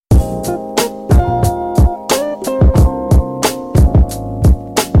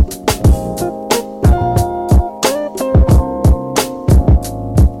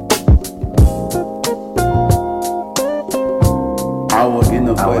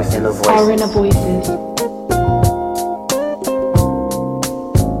voices. Our inner voices.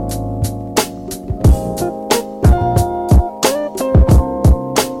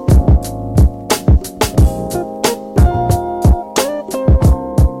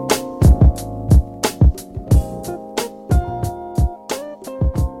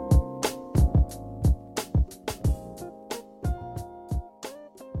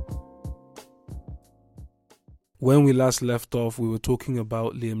 When we last left off, we were talking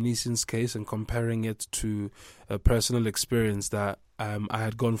about Liam Neeson's case and comparing it to a personal experience that I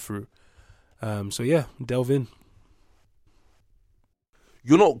had gone through. So yeah, delve in.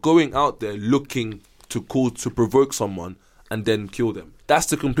 You're not going out there looking to provoke someone and then kill them. That's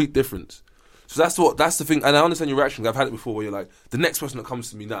the complete difference. So that's the thing. And I understand your reaction. I've had it before where you're like, the next person that comes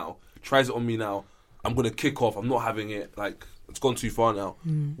to me now, tries it on me now, I'm going to kick off. I'm not having it. Like, it's gone too far now.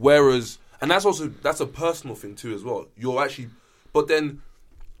 Whereas... And that's a personal thing too as well. But then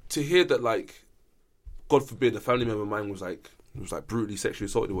to hear that, like, God forbid, a family member of mine was brutally sexually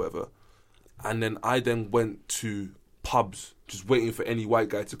assaulted or whatever, and then I went to pubs just waiting for any white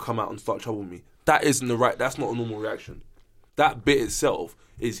guy to come out and start trouble with me. That's not a normal reaction. That bit itself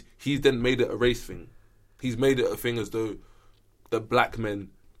is, he's then made it a race thing. He's made it a thing as though the black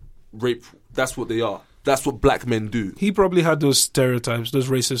men rape, that's what they are. That's what black men do. He probably had those stereotypes, those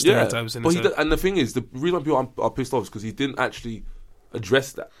racist stereotypes in his head. And the thing is, the reason people are pissed off is because he didn't actually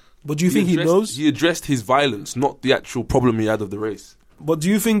address that. But do you think he knows? He addressed his violence, not the actual problem he had of the race. But do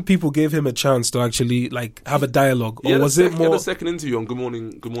you think people gave him a chance to actually like have a dialogue, or was it more? He had a second interview on Good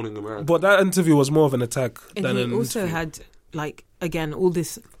Morning America. But that interview was more of an attack and than he also interview. had, like, again,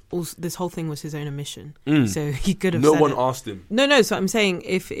 this whole thing was his own admission. So he could have. No one asked him. No. So I'm saying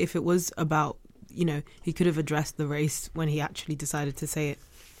if it was about, you know, he could have addressed the race when he actually decided to say it.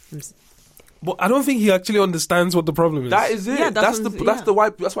 But I don't think he actually understands what the problem is. That is it. Yeah, that's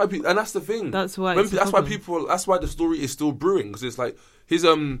why people, and that's the thing. That's why. That's why the story is still brewing, because it's like his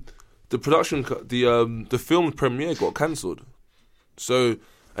the production the film premiere got cancelled. So,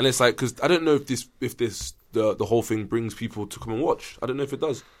 and it's like, because I don't know if the whole thing brings people to come and watch. I don't know if it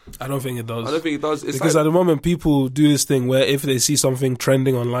does. I don't think it does. It's because at the moment people do this thing where if they see something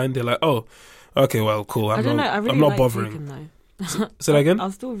trending online, they're like, oh, okay, well, cool. I'm not bothering. Taken, though. Say that again?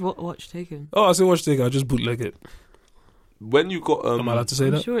 I'll still watch Taken. Oh, I'll still watch Taken. I'll just bootleg it. When you got... am I allowed to say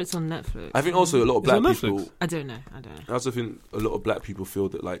I'm that? sure it's on Netflix. I think also a lot of black people... I don't know. I also think a lot of black people feel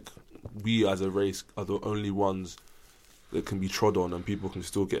that, like, we as a race are the only ones that can be trod on, and people can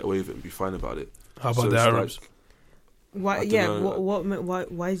still get away with it and be fine about it. How about the Arabs? Why? Yeah.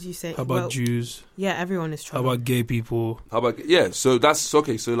 Why did you say? How about Jews? Yeah, everyone is trod. How about gay people? So that's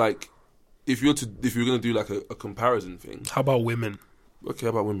okay. So, like, if you're gonna do like a comparison thing, how about women? Okay,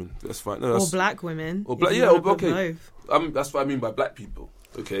 how about women? That's fine. No, or black women. Or black, yeah. Okay. That's what I mean by black people.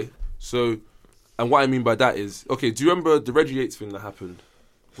 Okay. So, and what I mean by that is, okay. Do you remember the Reggie Yates thing that happened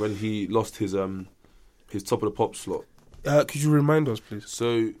when he lost his Top of the Pop slot? Could you remind us, please?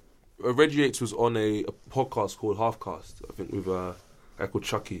 So, Reggie Yates was on a podcast called Halfcast, I think, with a guy called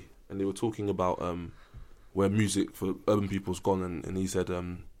Chucky, and they were talking about where music for urban people's gone, and he said,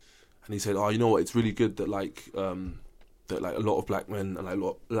 oh, you know what? It's really good that a lot of black men and like a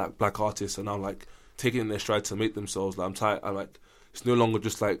lot of black artists are now like taking in their stride to make themselves. Like, I'm tired. I'm like, it's no longer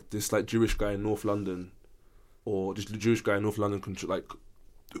just like this like Jewish guy in North London, or just the Jewish guy in North London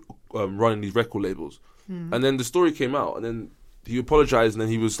running these record labels. And then the story came out, and then he apologized, and then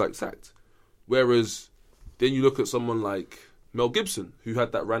he was like sacked. Whereas then you look at someone like Mel Gibson, who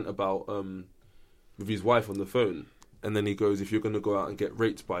had that rant about with his wife on the phone. And then he goes, if you're going to go out and get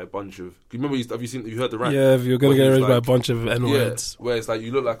raped by a bunch of... You heard the rant? Yeah, if you're going to get raped by a bunch of N-words. Yeah, where it's like,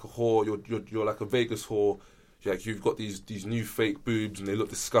 you look like a whore, you're like a Vegas whore, like you've got these new fake boobs and they look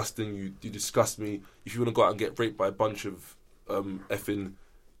disgusting, you disgust me. If you want to go out and get raped by a bunch of effing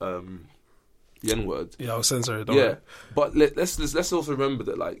the N-word. Yeah, I'll censor it. Yeah, but let's also remember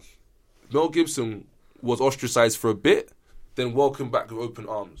that, like, Mel Gibson was ostracized for a bit, then welcomed back with open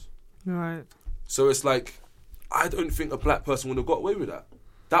arms. Right. So it's like... I don't think a black person would have got away with that.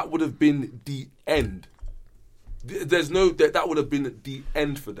 That would have been the end. That would have been the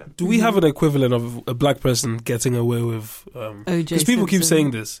end for them. Do we have an equivalent of a black person getting away with? Because people keep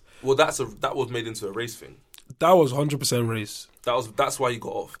saying this. Well, that was made into a race thing. That was 100% race. That's why he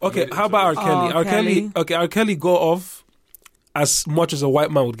got off. Okay, how about R. Kelly? R. Kelly got off as much as a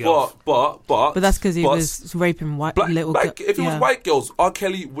white man would get off. But that's because he was raping little girls. If it was white girls, R.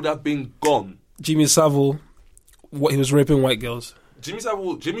 Kelly would have been gone. Jimmy Savile. He was raping white girls. Jimmy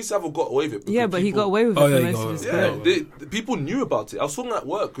Savile got away with it. Yeah, but he got away with it for most of his career. People knew about it. I was talking at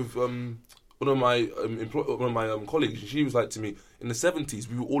work with one of my colleagues, she was like to me, in the 70s,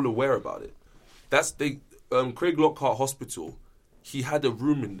 we were all aware about it. Craig Lockhart Hospital, he had a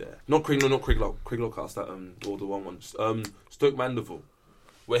room in there. Craig Lockhart's that, or the one, Stoke Mandeville,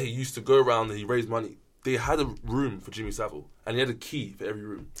 where he used to go around and he raised money. They had a room for Jimmy Savile, and he had a key for every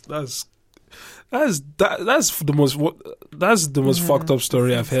room. That's the most fucked up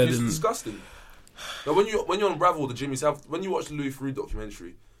story I've heard. It's disgusting. Now, when you unravel the Jimmy Savile, when you watch the Louis Theroux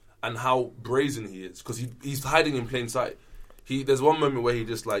documentary, and how brazen he is, because he's hiding in plain sight. There's one moment where he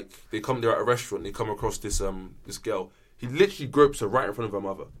just they're at a restaurant, they come across this girl. He literally gropes her right in front of her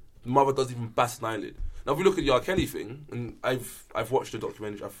mother. The mother doesn't even bat an eyelid. Now, if we look at the R. Kelly thing, and I've watched the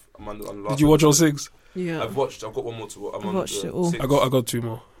documentary. I'm on the last. Did you watch all 6? Yeah, I've watched. I've got one more to watch. I've watched it all. 6. I got 2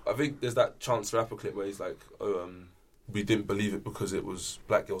 more. I think there's that Chance the Rapper clip where he's like, we didn't believe it because it was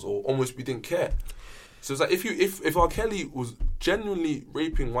black girls, or almost we didn't care. So it's like if R. Kelly was genuinely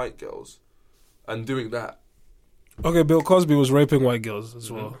raping white girls and doing that. Okay, Bill Cosby was raping white girls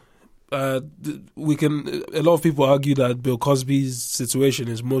as well. A lot of people argue that Bill Cosby's situation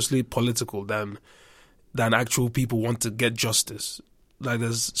is mostly political than actual people want to get justice. Like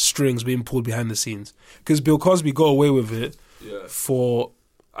there's strings being pulled behind the scenes. Because Bill Cosby got away with it for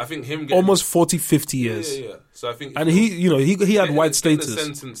I think him almost 40, 50 years. Yeah. So I think, and he had white status. In the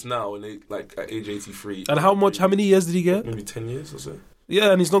sentence now, at age 83. And how many years did he get? Maybe 10 years or so.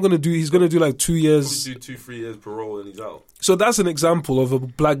 Yeah, and he's going to do like 2 years. Probably do 2-3 years parole and he's out. So that's an example of a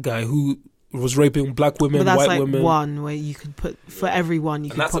black guy who was raping black women, but that's white women. One where you could put for everyone.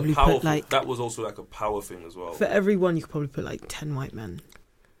 You could probably put that was also a power thing as well. For everyone, you could probably put 10 white men.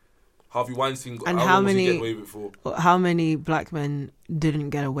 Harvey Weinstein. And how many get away with for? How many black men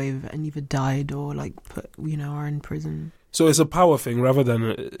didn't get away with it and either died or are in prison? So it's a power thing rather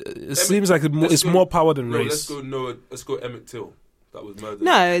than seems like it's more power than race. Let's go Emmett Till. That was murdered.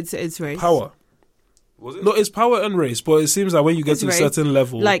 No, it's race. Power. Was it? No, it's power and race, but it seems like when you get to a certain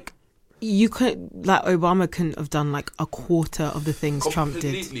level, you could Obama couldn't have done a quarter of the things Trump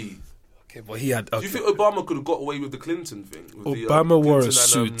did. Okay, but he had. Okay. Do you think Obama could have got away with the Clinton thing? Obama wore a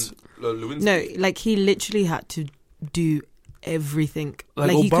suit. No, he literally had to do everything.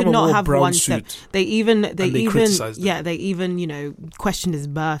 Obama he could not have one suit. step. They even criticized him. they even questioned his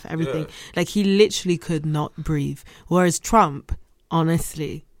birth, everything. Yeah. He literally could not breathe. Whereas Trump,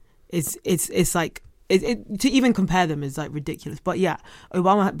 honestly, it's to even compare them is ridiculous. But yeah,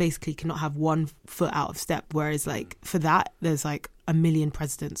 Obama basically cannot have one foot out of step. Whereas for that, there's a million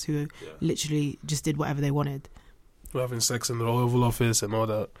presidents who literally just did whatever they wanted. We're having sex in the Oval Office and all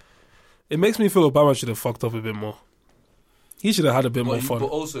that. It makes me feel Obama should have fucked up a bit more. He should have had a bit more fun. But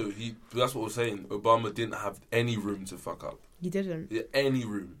also, that's what we're saying. Obama didn't have any room to fuck up. He didn't. Any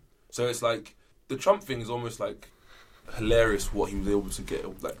room. So it's the Trump thing is almost hilarious what he was able to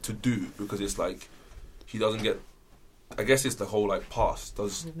get to do, because it's he doesn't get. I guess it's the whole pass.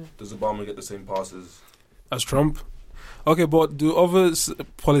 Does Obama get the same pass as Trump? Okay, but do other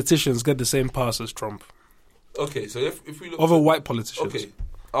politicians get the same pass as Trump? Okay, so if we look other white politicians. Okay,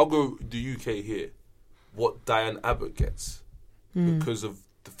 I'll go the UK here. What Diane Abbott gets because of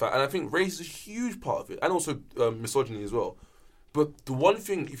the fact, and I think race is a huge part of it, and also misogyny as well. But the one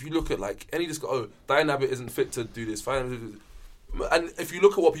thing, if you look at any Diane Abbott isn't fit to do this, and if you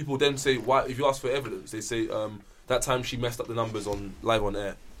look at what people then say, why? If you ask for evidence, they say that time she messed up the numbers on live on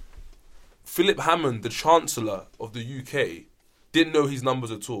air. Philip Hammond, the Chancellor of the UK, didn't know his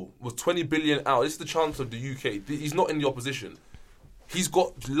numbers at all. Was 20 billion out. This is the Chancellor of the UK. He's not in the opposition. He's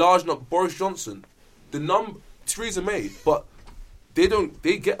got large numbers. Boris Johnson, Theresa May, but they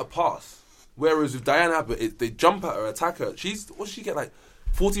get a pass. Whereas with Diane Abbott, they jump at her, attack her. What does she get?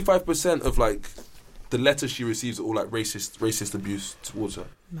 45% of the letters she receives are all racist abuse towards her.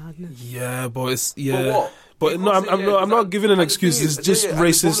 Madness. Yeah, but it's But what? But no, I'm not giving an excuse. It's just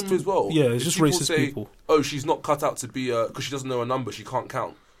racist. As well, yeah, it's just racist people. Oh, she's not cut out to be because she doesn't know a number. She can't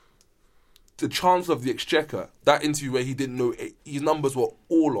count. The Chancellor of the Exchequer, that interview where he didn't know his numbers were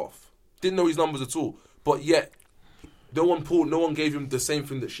all off. Didn't know his numbers at all. But yet, no one gave him the same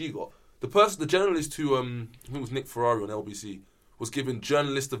thing that she got. The journalist who I think it was Nick Ferrari on LBC was given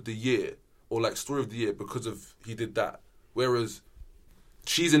Journalist of the Year or Story of the Year because of he did that. Whereas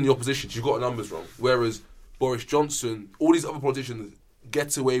she's in the opposition, she got her numbers wrong. Whereas Boris Johnson, all these other politicians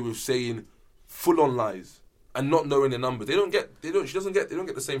get away with saying full on lies and not knowing the numbers. They don't get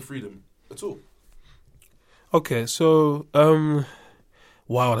the same freedom at all. Okay, so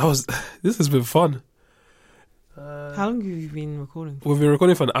wow, this has been fun. How long have you been recording? We've been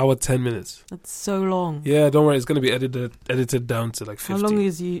recording for an hour 10 minutes. That's so long. Yeah, don't worry, it's going to be edited down to 50. How long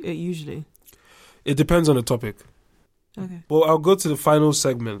is it usually? It depends on the topic. Okay. Well, I'll go to the final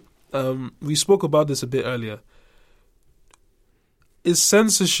segment, we spoke about this a bit earlier. Is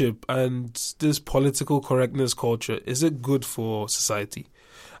censorship and this political correctness culture, is it good for society?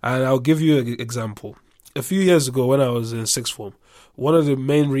 And I'll give you an example. A few years ago when I was in sixth form, one of the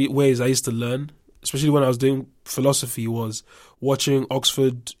main ways I used to learn, especially when I was doing philosophy, was watching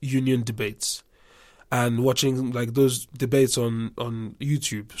Oxford Union debates and watching like those debates on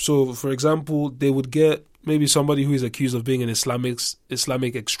YouTube. So, for example, they would get maybe somebody who is accused of being an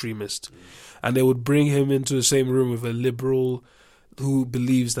Islamic extremist, and they would bring him into the same room with a liberal who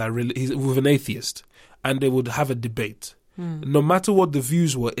believes that he's with an atheist, and they would have a debate. No matter what the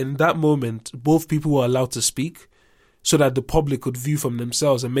views were, in that moment, both people were allowed to speak so that the public could view from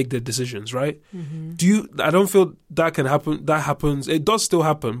themselves and make their decisions, right? I don't feel that can happen. That happens. It does still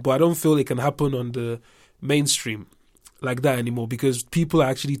happen, but I don't feel it can happen on the mainstream like that anymore, because people are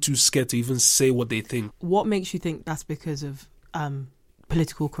actually too scared to even say what they think. What makes you think that's because of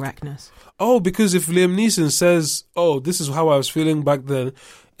political correctness? Oh, because if Liam Neeson says, "Oh, this is how I was feeling back then,"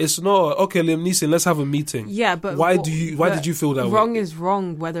 it's not okay. Liam Neeson, let's have a meeting. Yeah, but why did you feel that way? Wrong is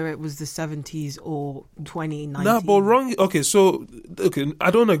wrong, whether it was the 70s or 2019. Nah, but wrong. Okay,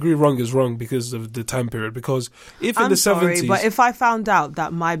 I don't agree. Wrong is wrong because of the time period. Because if in the 70s, but if I found out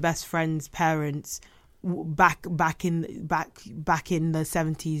that my best friend's parents back in the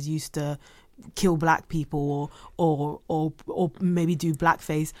 70s used to kill black people or maybe do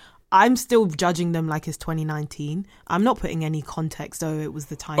blackface, I'm still judging them like it's 2019. I'm not putting any context. Oh, it was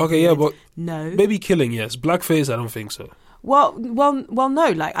the time. Okay, period. yeah, but no, maybe killing, yes. Blackface, I don't think so. Well,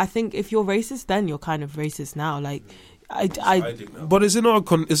 no. Like, I think if you're racist, then you're kind of racist now. Like, But is it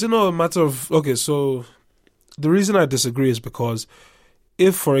not a matter of, okay? So the reason I disagree is because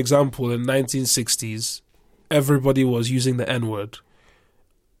if, for example, in 1960s, everybody was using the N-word,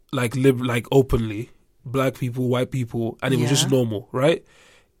 like openly, black people, white people, and it was just normal, right?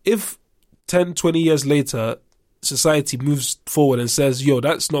 If 10, 20 years later, society moves forward and says, yo,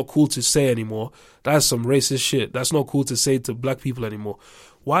 that's not cool to say anymore, that's some racist shit, that's not cool to say to black people anymore,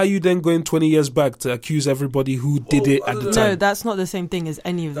 why are you then going 20 years back to accuse everybody who did it at the time? No, that's not the same thing as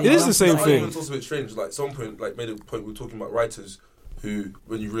any of the. It is the same thing. It's also a bit strange. Like, some point, like, made a point, we were talking about writers who,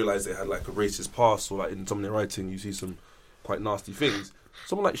 when you realise they had like a racist past, or like in some of their writing, you see some quite nasty things.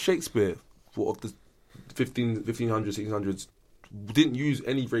 Someone like Shakespeare, of the 1500s, 1600s, didn't use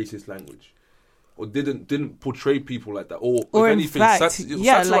any racist language, or didn't portray people like that, or if anything,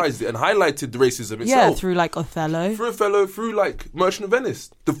 satirized it and highlighted the racism itself. Yeah, through like Othello, through like Merchant of Venice,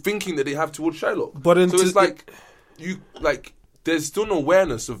 the thinking that they have towards Shylock. But so it's like there's still an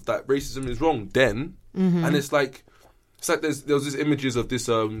awareness of that racism is wrong then, and it's like there was this images of this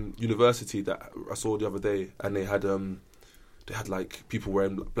university that I saw the other day, and they had like people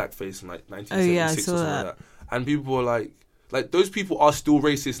wearing blackface in like 1976 or something like that, and people were like those people are still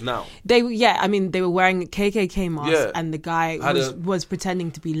racist now. They were wearing KKK masks, and the guy was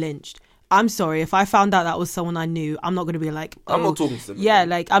pretending to be lynched. I'm sorry, if I found out that was someone I knew, I'm not going to be like, oh, I'm not talking to them. Yeah,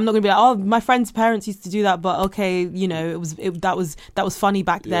 like, I'm not going to be like, oh, my friend's parents used to do that, but okay, you know, that was funny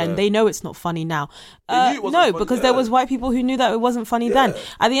back then. They know it's not funny now. No, because there was white people who knew that it wasn't funny then.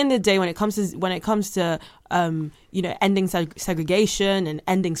 At the end of the day, when it comes to you know, ending segregation and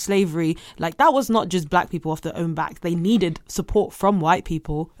ending slavery, like, that was not just black people off their own back. They needed support from white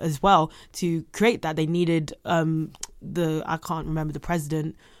people as well to create that. They needed I can't remember the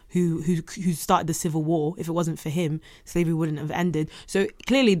president who started the Civil War. If it wasn't for him, slavery wouldn't have ended. So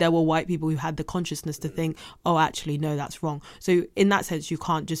clearly there were white people who had the consciousness to think, oh, actually, no, that's wrong. So in that sense, you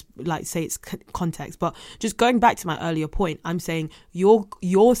can't just like say it's context. But just going back to my earlier point, I'm saying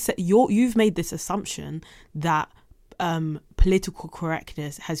you've made this assumption that political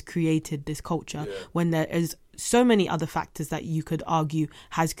correctness has created this culture when there is so many other factors that you could argue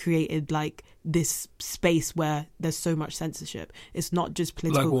has created like this space where there's so much censorship. It's not just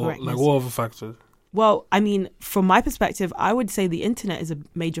political correctness. Like what other factors? Well, I mean, from my perspective, I would say the internet is a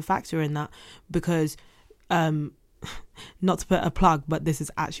major factor in that, because not to put a plug, but this is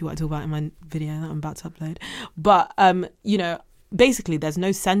actually what I talk about in my video that I'm about to upload. But you know, basically there's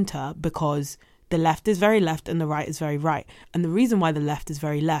no center because the left is very left and the right is very right. And the reason why the left is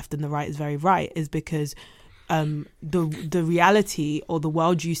very left and the right is very right is because the reality or the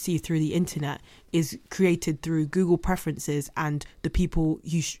world you see through the internet is created through Google preferences and the people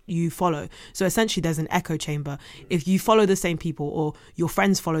you follow. So essentially there's an echo chamber. If you follow the same people or your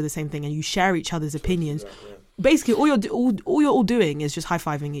friends follow the same thing and you share each other's opinions, basically all you're all doing is just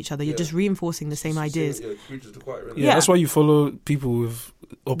high-fiving each other. You're just reinforcing the same ideas. Preachers to choir, innit? Yeah, that's why you follow people with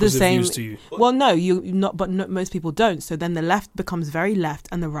opposite views to you. Well, no, most people don't. So then the left becomes very left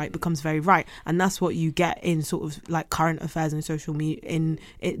and the right becomes very right, and that's what you get in sort of like current affairs and social media in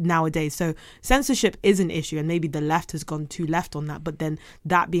it nowadays. So censorship is an issue, and maybe the left has gone too left on that. But then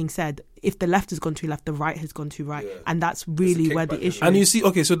that being said, if the left has gone too left, the right has gone too right, and that's really where the issue. And is. you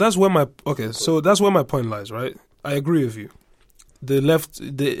see, so that's where my point lies, right? I agree with you.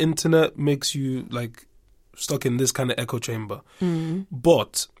 The internet makes you like stuck in this kind of echo chamber.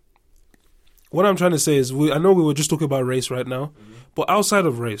 But what I'm trying to say is, I know we were just talking about race right now, but outside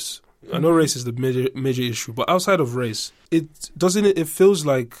of race, I know race is the major issue, but outside of race, it feels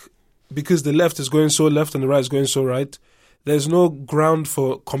like because the left is going so left and the right is going so right, there's no ground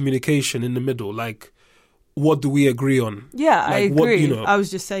for communication in the middle. Like, what do we agree on? Yeah, like, I agree. What, I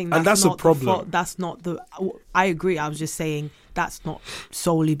was just saying and that's a problem. That's not the. I agree. I was just saying that's not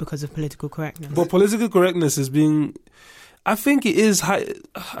solely because of political correctness. But political correctness is being. I think it is.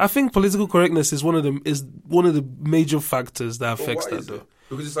 I think political correctness is one of the major factors that affects that, though.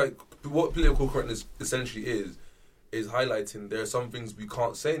 Because it's like what political correctness essentially is highlighting there are some things we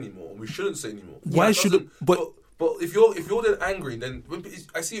can't say anymore and we shouldn't say anymore. Why shouldn't? But if you're then angry, then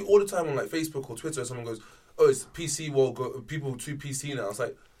I see it all the time on like Facebook or Twitter. Someone goes, "Oh, it's PC world. People too PC now." It's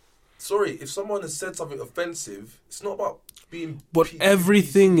like, sorry, if someone has said something offensive, it's not about being. But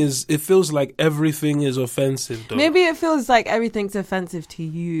everything is. It feels like everything is offensive, though. Maybe it feels like everything's offensive to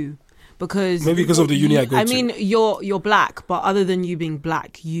you because maybe because of the uni I go to. I mean, you're black, but other than you being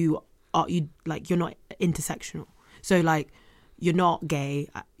black, you're not intersectional. So like, you're not gay.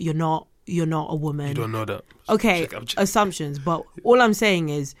 You're not a woman. You don't know that. Okay, assumptions. But all I'm saying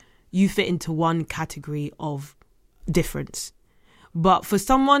is you fit into one category of difference. But for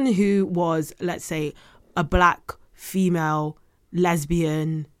someone who was, let's say, a black female,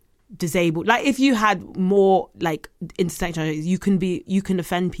 lesbian, disabled, like if you had more like intersectionality, you can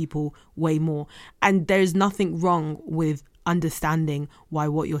offend people way more. And there's nothing wrong with understanding why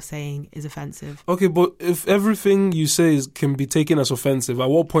what you're saying is offensive. Okay, but if everything you say can be taken as offensive, at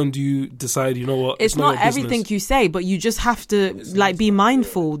what point do you decide, you know what? It's not everything you say, but you just have to like be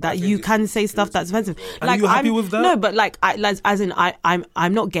mindful that you can say stuff that's offensive. Are like, you happy with that? No, but like,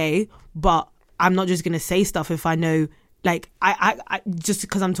 I'm not gay, but I'm not just gonna say stuff if I know, like, I just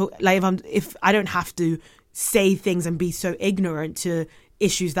because I'm talking, like, if I don't have to say things and be so ignorant to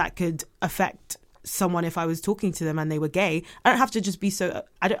issues that could affect someone if I was talking to them and they were gay. I don't have to just be so.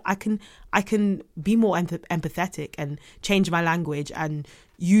 I can be more empathetic and change my language and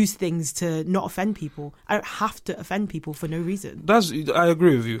use things to not offend people. I don't have to offend people for no reason. I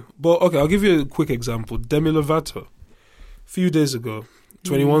agree with you. But okay, I'll give you a quick example. Demi Lovato, a few days ago,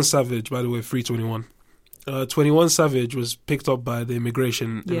 21 Savage, by the way, free 21. 21 Savage was picked up by the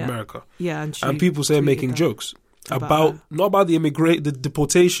immigration in America. Yeah, and people say making jokes about not about the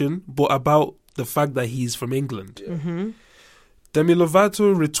deportation, but about the fact that he's from England. Yeah. Mm-hmm. Demi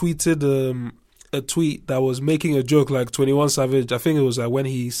Lovato retweeted a tweet that was making a joke like 21 Savage. I think it was like when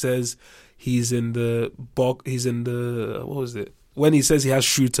he says he's in the what was it? When he says he has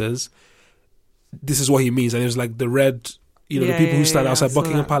shooters, this is what he means. And it was like the red, the people who stand outside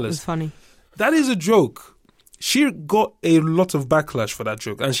Buckingham Palace. It's funny. That is a joke. She got a lot of backlash for that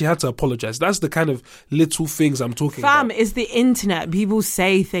joke and she had to apologize. That's the kind of little things I'm talking about. Fam, it's the internet. People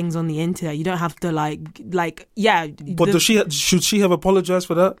say things on the internet. You don't have to yeah. But should she have apologized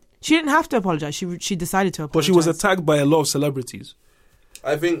for that? She didn't have to apologize. She decided to apologize. But she was attacked by a lot of celebrities.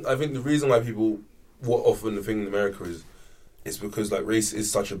 I think the reason why what often the thing in America is because like race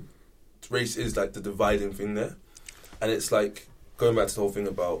is like the dividing thing there. And it's like going back to the whole thing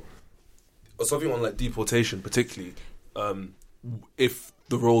about something on like deportation, particularly, if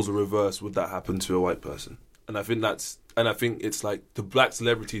the roles are reversed, would that happen to a white person? And I think it's like the black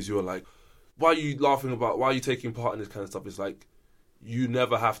celebrities who are like, why are you taking part in this kind of stuff? It's like, you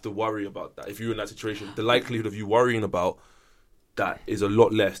never have to worry about that. If you're in that situation, the likelihood of you worrying about that is a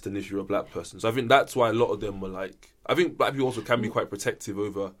lot less than if you're a black person. So I think that's why a lot of them were like, I think black people also can be quite protective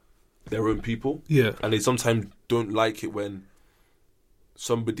over their own people. Yeah. And they sometimes don't like it when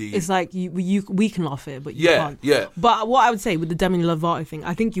somebody... It's like we can laugh at it, but you can't. Yeah. But what I would say with the Demi Lovato thing,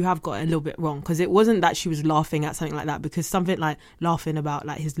 I think you have got it a little bit wrong, because it wasn't that she was laughing at something like that, because something like laughing about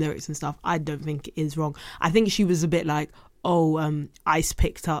like his lyrics and stuff, I don't think is wrong. I think she was a bit like, Ice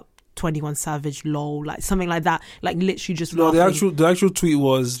picked up 21 Savage, lol, like something like that, like literally just laughing. The actual tweet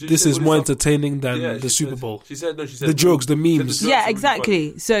was, this is more entertaining than the Super Bowl. She said the jokes, the memes. Yeah,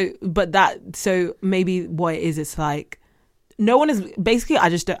 exactly. So maybe what it is, it's like no one is basically. I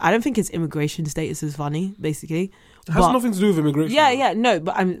don't think his immigration status is funny. Basically, It has nothing to do with immigration. Yeah, no,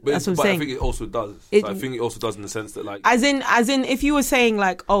 but that's what I'm saying. I think it also does. I think it also does in the sense that, like, as in, if you were saying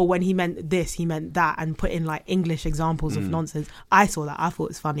like, oh, when he meant this, he meant that, and put in like English examples of nonsense, I saw that. I thought it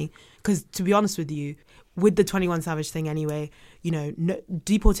was funny because, to be honest with you, with the 21 Savage thing, anyway, you know,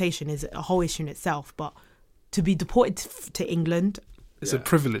 deportation is a whole issue in itself, but to be deported to England. It's a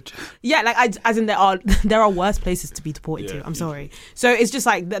privilege. Yeah, like as in there are worse places to be deported to. I'm sorry. So it's just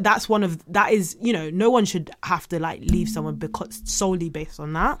like that is, you know, no one should have to like leave someone because solely based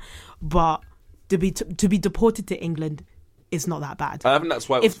on that. But to be deported to England is not that bad. I think that's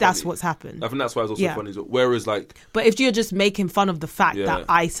why. If that's what's happened, I think that's why it's also funny. Whereas, like, but if you're just making fun of the fact that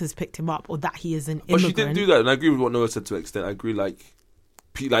ICE has picked him up or that he is an immigrant, but she didn't do that, and I agree with what Noah said to an extent. I agree, like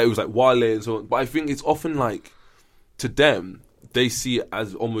it was like Wale and so on. But I think it's often like, to them, they see it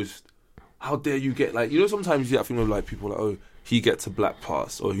as almost, how dare you get, like, you know, sometimes you get that thing of like people like, oh, he gets a black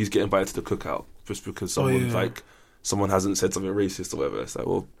pass or he's getting invited to the cookout just because someone hasn't said something racist or whatever. It's like,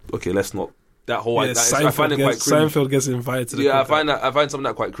 well, okay, let's not. That whole I find it quite cringe. Seinfeld gets invited to the cookout. I find something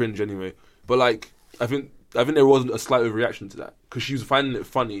that quite cringe anyway. But like, I think there wasn't a slight overreaction to that because she was finding it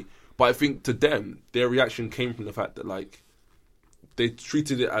funny. But I think to them, their reaction came from the fact that, like, they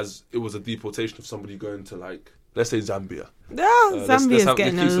treated it as it was a deportation of somebody going to, like, let's say Zambia. Yeah, Zambia's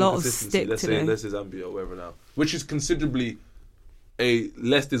getting a lot of stick today. Let's say Zambia or wherever now, which is considerably a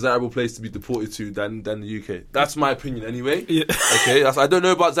less desirable place to be deported to than the UK. That's my opinion anyway. Yeah. Okay, I don't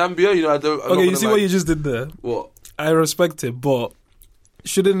know about Zambia. You know, I don't. Okay, you see what you just did there? What? I respect it, but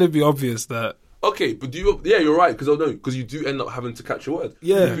shouldn't it be obvious that? Okay, but you're right, because you do end up having to catch your word.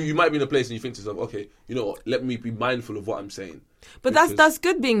 Yeah. You might be in a place and you think to yourself, okay, you know what, let me be mindful of what I'm saying. But that's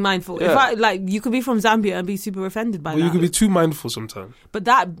good, being mindful. Yeah. If you could be from Zambia and be super offended by that. You could be too mindful sometimes. But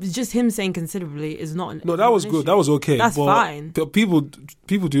that, just him saying considerably is not. No, that was good. That was okay. That's fine. But people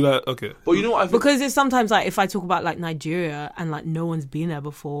do that. Okay. But you know what? Because it's sometimes like if I talk about like Nigeria and like no one's been there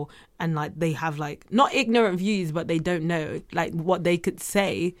before and like they have like not ignorant views but they don't know like what they could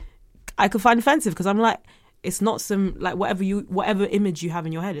say, I could find offensive because I'm like, it's not some like whatever image you have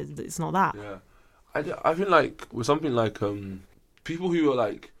in your head. It's not that. Yeah, I feel like with something like people who are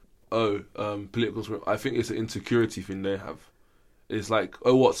like, political. I think it's an insecurity thing they have. It's like,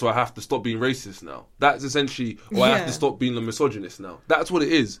 oh, what? So I have to stop being racist now? That's essentially, or I have to stop being a misogynist now. That's what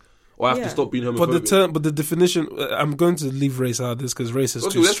it is. Or I have to stop being homophobic. But the definition, I'm going to leave race out of this because race is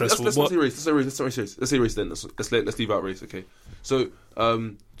too stressful. Let's say race. Let's say race then. Let's leave out race, okay? So,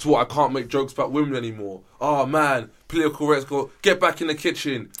 I can't make jokes about women anymore. Oh man, political correctness. Get back in the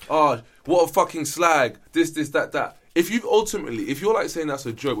kitchen. Oh, what a fucking slag. This, that. If you're like saying that's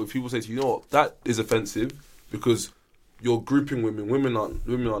a joke, when people say to you, you know what, that is offensive because you're grouping women. Women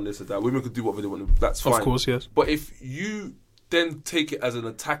aren't this or that. Women could do whatever they want. That's fine. Of course, yes. But if you then take it as an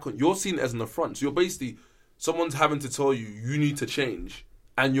attack on, you're seeing it as an affront. So you're basically, someone's having to tell you need to change,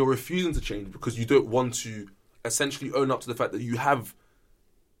 and you're refusing to change because you don't want to essentially own up to the fact that you have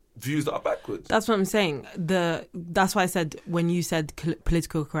views that are backwards. That's what I'm saying. That's why I said when you said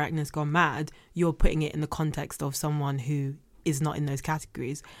political correctness gone mad, you're putting it in the context of someone who is not in those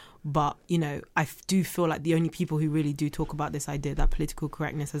categories. But, you know, I do feel like the only people who really do talk about this idea that political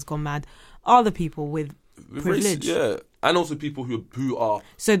correctness has gone mad are the people with privilege. Yeah, and also people who are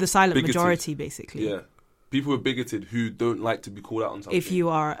so the silent bigoted. Majority, basically. Yeah, people who are bigoted who don't like to be called out on something. If you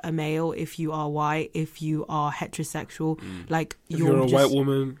are a male, if you are white, if you are heterosexual, like if you're a white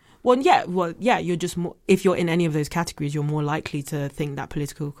woman. Well, yeah, you're just more. If you're in any of those categories, you're more likely to think that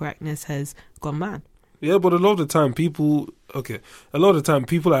political correctness has gone mad. Yeah, but a lot of the time, people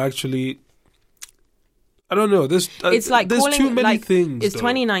are actually. I don't know. There's too many things. It's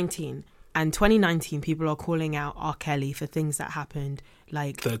 2019. And 2019, people are calling out R. Kelly for things that happened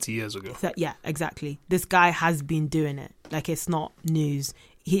like 30 years ago. Yeah, exactly. This guy has been doing it. Like, it's not news.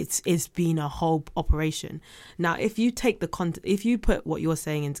 It's been a whole operation. Now, if you take if you put what you're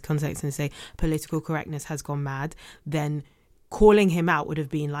saying into context and say political correctness has gone mad, then calling him out would have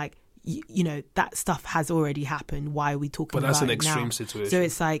been like, you know, that stuff has already happened. Why are we talking about it now? But that's an extreme situation. So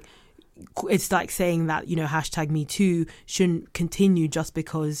it's like saying that, you know, #MeToo shouldn't continue just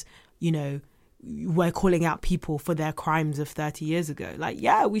because, you know, we're calling out people for their crimes of 30 years ago. Like,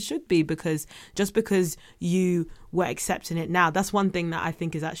 yeah, we should be, because just because you were accepting it now, that's one thing that I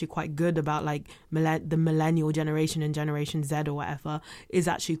think is actually quite good about like the millennial generation and Generation Z or whatever, is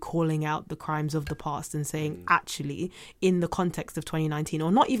actually calling out the crimes of the past and saying, actually, in the context of 2019,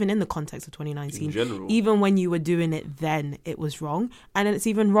 or not even in the context of 2019, in general, even when you were doing it then, it was wrong, and it's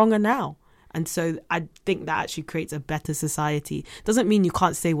even wronger now. And so I think that actually creates a better society. Doesn't mean you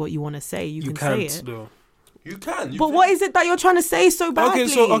can't say what you want to say. You can say it. No. You can. But what is it that you're trying to say so badly?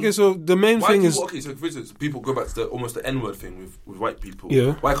 Okay, so the main Why thing do is you, okay, so for instance, people go back to almost the N-word thing with white people.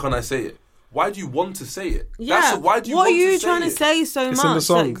 Yeah. Why can't I say it? Why do you want to say it? Yeah. Why do you what want are you to say trying it? to say so it's much? in the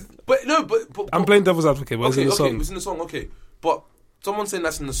song. Like, But no, but I'm playing devil's advocate, but it's in the song. It's in the song. Okay, but someone saying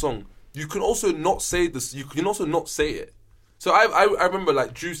that's in the song. You can also not say this. You can also not say it. So I remember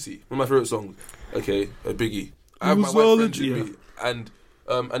like Juicy, one of my favorite songs. Okay, a Biggie. I have my white friend Jimmy, and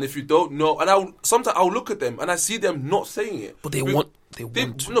if you don't know, and sometimes I'll look at them and I see them not saying it, But they want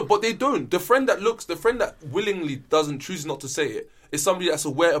to. No, but they don't. The friend that willingly doesn't choose not to say it is somebody that's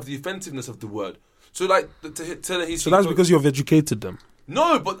aware of the offensiveness of the word. So like to tell he's So that's because you've educated them.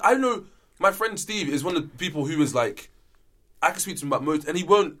 no, but I know my friend Steve is one of the people who is like, I can speak to him about most, and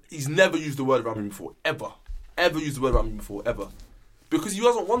he's never used the word around me before, ever used the word around me before, ever. Because he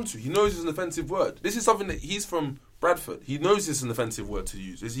doesn't want to. He knows it's an offensive word. This is something that he's from Bradford. He knows it's an offensive word to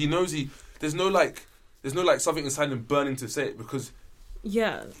use. He knows there's no like something inside him burning to say it because.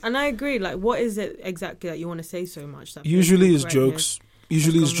 yeah, and I agree. Like, what is it exactly that you want to say so much? That Usually it's political jokes.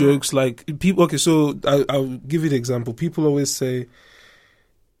 Usually it's jokes. Like people. Okay, so I'll give you the example. People always say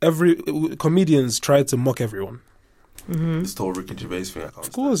comedians try to mock everyone. This whole Ricky Gervais thing, I can't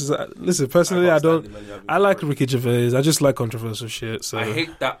Of course. Listen, personally, I like Ricky Gervais. I just like controversial shit. So I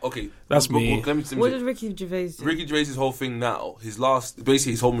hate that. Okay, that's me. What did Ricky Gervais do? Ricky Gervais' whole thing now, his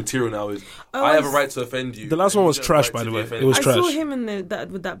whole material now is, I have a right to offend you. The last one was trash, by the way. It was trash. I saw him in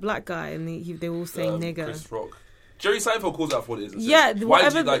with that black guy, and they were all saying nigger. Chris Rock. Jerry Seinfeld calls out for what it is. Yeah, why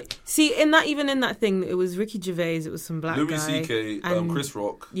whatever. did you like see, in that thing, it was Ricky Gervais, it was some black Louis guy, C.K., Chris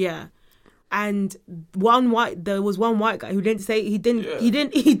Rock. Yeah. And there was one white guy who didn't say he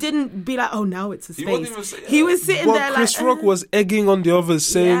didn't be like, oh, now it's a space. He wasn't even saying, he was sitting there Chris like Rock was egging on the others,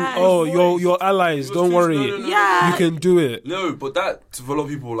 saying, Yeah, "Oh, you're allies. Don't worry, Yeah. you can do it." No, but that for a lot of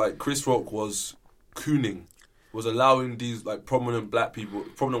people, like Chris Rock was cooning, was allowing these like prominent white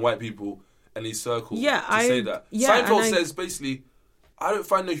people, and these circles to say that. Seinfeld says basically, I don't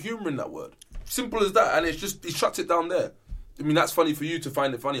find the humour in that word. Simple as that, and it's just he shuts it down there. I mean, that's funny for you to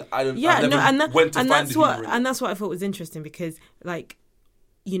find it funny. I don't. Yeah, I never went to and find that's the what humour in and it. that's what I thought was interesting because, like,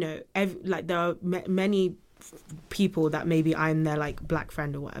 you know, like there are many people that maybe I'm their like black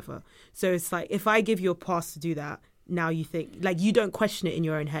friend or whatever. So it's like if I give you a pass to do that, now you think like you don't question it in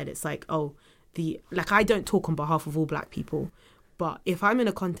your own head. It's like I don't talk on behalf of all black people. But if I'm in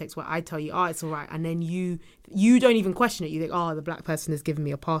a context where I tell you, oh, it's all right, and then you don't even question it, you think, oh, the black person has given me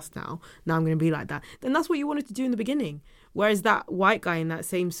a pass now I'm going to be like that, then that's what you wanted to do in the beginning. Whereas that white guy in that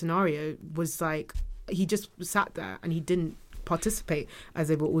same scenario was like, he just sat there and he didn't participate as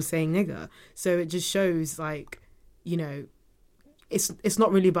they were all saying nigger. So it just shows like, you know, it's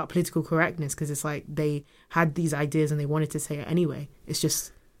not really about political correctness because it's like they had these ideas and they wanted to say it anyway. It's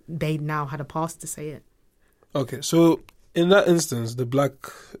just they now had a pass to say it. Okay, so in that instance, the black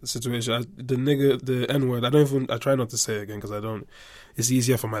situation, the nigger, the N-word, I try not to say it again because I don't. It's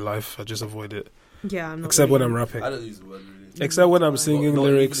easier for my life. I just avoid it. Yeah, I'm not except really. when I'm rapping. I don't use the word really. Except when I'm singing Not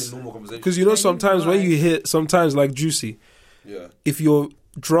lyrics. even in normal conversation. Because you know, Yeah, sometimes when you hit, sometimes like Juicy, Yeah. if you're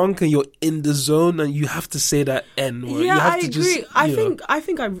drunk and you're in the zone and you have to say that N word, Yeah, you have I to agree. just. I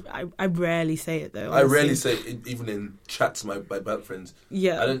think I rarely say it though. I honestly. rarely say it, even in chats with my black friends.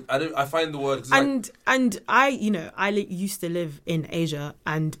 Yeah. I find the word And I used to live in Asia,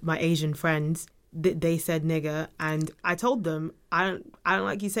 and my Asian friends they said nigger, and I told them I don't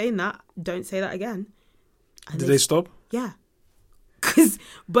like you saying that. Don't say that again. And Did they stop? Yeah.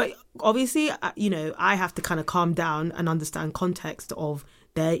 But obviously, I have to kind of calm down and understand context of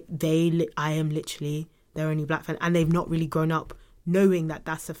I am literally their only black fan, and they've not really grown up knowing that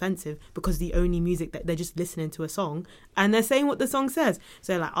that's offensive because the only music that they're just listening to a song and they're saying what the song says.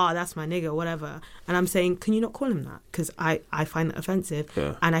 So they're like, oh, that's my nigga, whatever. And I'm saying, can you not call him that? Because I find that offensive,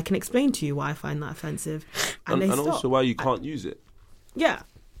 and I can explain to you why I find that offensive. And also why you can't use it. Yeah.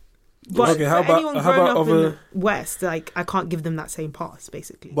 But Okay, how for about- anyone how growing about up in other- the West, like I can't give them that same pass,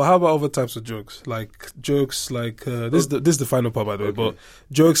 basically. But how about other types of jokes? Like jokes like this is the final part, by the way. Okay. But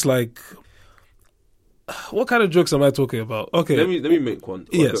jokes like, what kind of jokes am I talking about? Okay, Let me make one.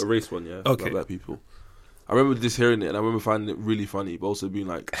 Yes. A race one, yeah. Okay. About black people. I remember just hearing it, and I remember finding it really funny, but also being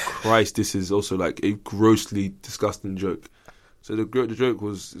like, Christ, this is also like a grossly disgusting joke. So the joke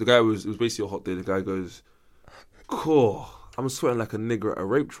was, it was basically a hot day. The guy goes, "Cool, I'm sweating like a nigger at a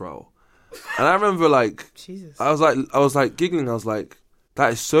rape trial," and I remember like, Jesus. I was like giggling. I was like,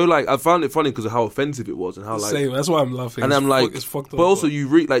 that is so like, I found it funny because of how offensive it was and how like, same. That's why I'm laughing. and I'm like, it's fucked up. but also you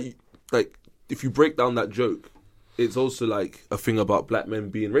read like if you break down that joke, it's also like a thing about black men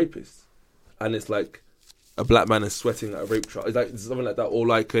being rapists, and it's like a black man is sweating at a rape trial. It's like something like that, or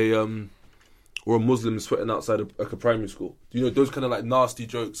like a or a Muslim sweating outside like a primary school. You know, those kind of like nasty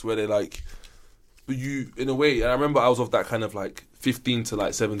jokes where they're like, but you, in a way, and I remember I was of that kind of like 15 to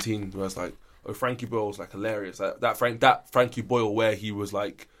like 17, where it's like, oh, Frankie Boyle was like hilarious. Like, that Frankie Boyle where he was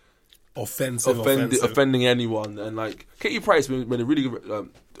like offending anyone, and like Katie Price made a really good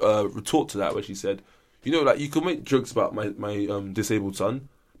retort to that, where she said, you know, like you can make jokes about my disabled son,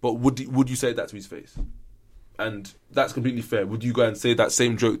 but would you say that to his face? And that's completely fair. Would you go and say that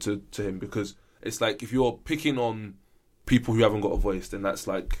same joke to him? Because it's like, if you're picking on people who haven't got a voice, then that's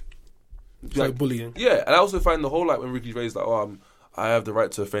like bullying. Yeah, and I also find the whole like when Ricky Gervais like, oh, I have the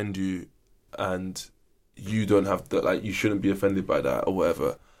right to offend you, and you don't have the, like, you shouldn't be offended by that or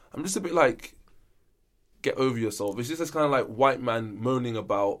whatever. I'm just a bit like, get over yourself. It's just this kind of like white man moaning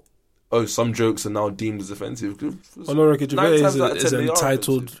about, oh, some jokes are now deemed as offensive. Oh no, Ricky Gervais is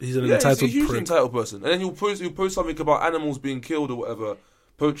entitled. He's an entitled he's a hugely prick. entitled person. And then he'll post something about animals being killed or whatever,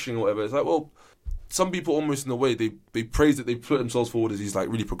 poaching or whatever. It's like, well, some people almost in a way, they praise that they put themselves forward as these like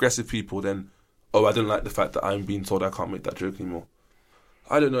really progressive people. Then, oh, I don't like the fact that I'm being told I can't make that joke anymore.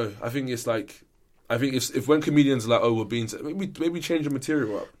 I don't know. I think it's like, if when comedians are like, oh, we're being, maybe change the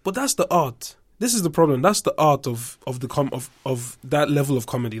material up. But that's the art. This is the problem. That's the art of that level of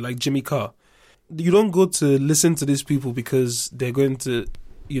comedy, like Jimmy Carr. You don't go to listen to these people because they're going to,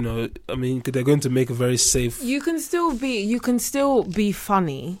 you know, I mean, they're going to make a very safe. You can still be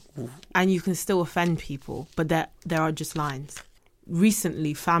funny, and you can still offend people, but there are just lines.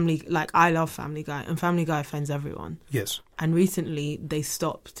 Recently, I love Family Guy, and Family Guy offends everyone. Yes. And recently, they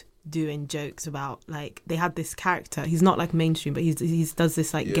stopped doing jokes about, like, they had this character. He's not like mainstream, but he does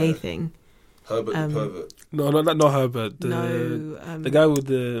this like gay thing. Herbert the pervert. No, not Herbert. The guy with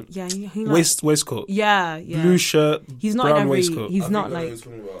the waistcoat. Yeah. Blue shirt. He's not brown in every. Waistcoat. He's not like.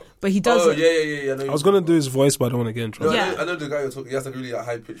 But he does. Oh yeah. I was gonna do his voice, but I don't want to get in trouble. No, I know the guy you're talking. He has like a really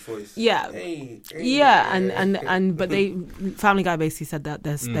high pitched voice. Yeah. And but Family Guy basically said that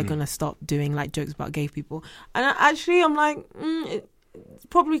they're gonna stop doing like jokes about gay people, and I'm like. It's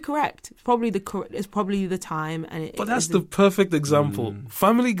probably correct. It's probably the time, and but that's the perfect example.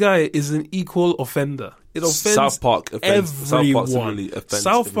 Family Guy is an equal offender. It offends South Park everyone.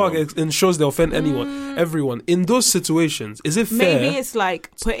 South Park ensures they offend everyone. In those situations, is it fair? Maybe it's like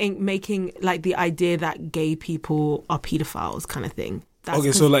making like the idea that gay people are pedophiles kind of thing.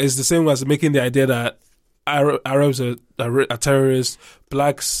 So like it's the same as making the idea that Arabs are terrorists,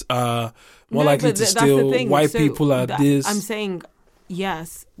 blacks are more likely to steal, white people are this. I'm saying.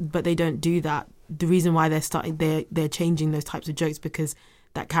 Yes, but they don't do that. The reason why they're changing those types of jokes because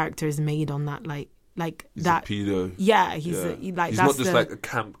that character is made on that he's that a pedo. Yeah, he's not just like a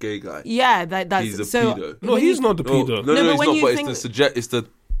camp gay guy. Yeah, that's he's a pedo. No, he's not the pedo. No, he's not. But it's the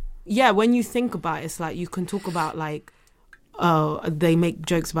yeah. When you think about it, it's like you can talk about like, oh, they make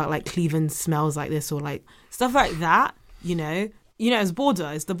jokes about like Cleveland smells like this or like stuff like that. You know, it's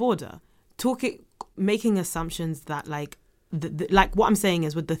the border. Making assumptions that like. Like what I'm saying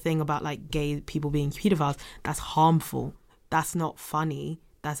is with the thing about like gay people being pedophiles, that's harmful. That's not funny.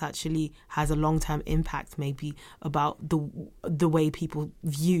 That's actually has a long-term impact maybe about the way people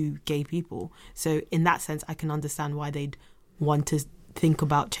view gay people. So in that sense, I can understand why they'd want to think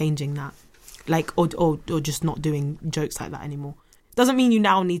about changing that, like or just not doing jokes like that anymore. Doesn't mean you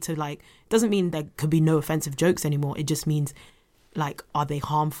now need to like. Doesn't mean there could be no offensive jokes anymore. It just means like, are they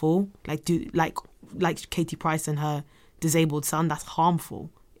harmful? Like like Katie Price and her disabled son, that's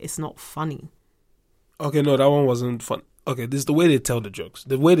harmful. It's not funny. Okay, no, that one wasn't fun. Okay, this is the way they tell the jokes.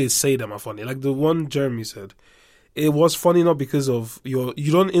 The way they say them are funny. Like the one Jeremy said, it was funny not because of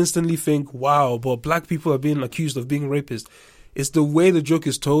you don't instantly think, wow, but black people are being accused of being rapists. It's the way the joke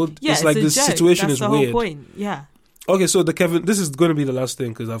is told. Yeah, it's like the situation that's is weird. Whole point. Yeah. Okay, so this is going to be the last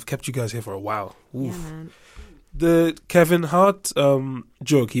thing because I've kept you guys here for a while. Oof. Yeah, man. The Kevin Hart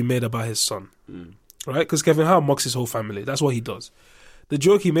joke he made about his son. Right? Because Kevin Hart mocks his whole family. That's what he does. The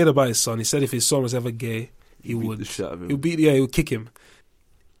joke he made about his son, he said if his son was ever gay, he would beat the shit out of him. He would kick him.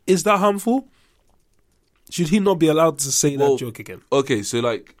 Is that harmful? Should he not be allowed to say that joke again? Okay, so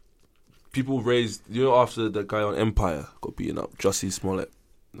like people raised, after the guy on Empire got beaten up, Jussie Smollett,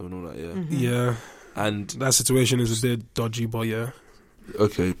 no, that, yeah. Mm-hmm. Yeah. And that situation is a bit dodgy, but yeah.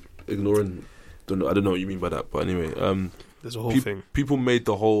 Okay, ignoring, I don't know what you mean by that, but anyway, there's a whole thing. People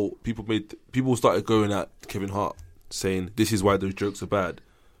started going at Kevin Hart saying this is why those jokes are bad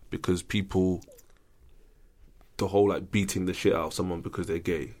because the whole like beating the shit out of someone because they're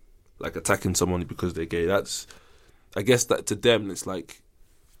gay, like attacking someone because they're gay. That's, I guess that to them it's like,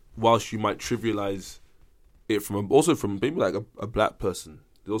 whilst you might trivialize it from maybe like a black person,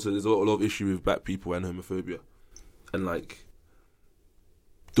 there's a lot of issue with black people and homophobia, and like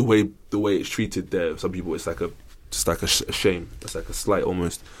the way it's treated there. Some people, it's like a shame. It's like a slight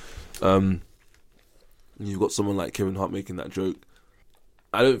almost. You've got someone like Kevin Hart making that joke.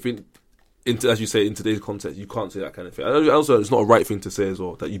 I don't think, as you say, in today's context, you can't say that kind of thing. Also, it's not a right thing to say as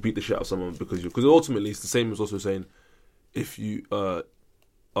well, that you beat the shit out of someone because ultimately it's the same as also saying, if you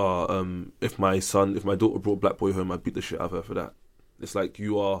if my daughter brought a black boy home, I'd beat the shit out of her for that. It's like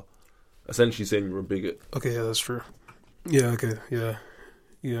you are essentially saying you're a bigot. Okay, yeah, that's true. Yeah, okay,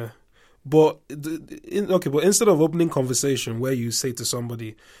 yeah. But but instead of opening conversation where you say to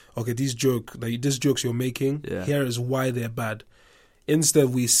somebody, okay, these jokes you're making, here is why they're bad. Instead,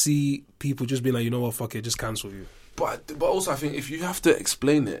 we see people just being like, you know what, fuck it, just cancel you. But also, I think if you have to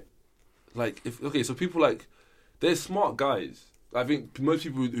explain it, like so people like, they're smart guys. I think most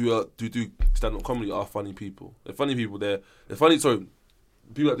people who do stand-up comedy are funny people. They're funny people. They're funny. Sorry,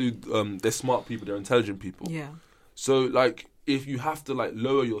 people that do they're smart people. They're intelligent people. Yeah. So like, if you have to like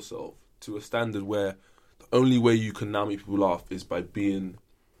lower yourself to a standard where the only way you can now make people laugh is by being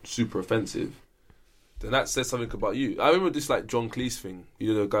super offensive, then that says something about you. I remember this like John Cleese thing.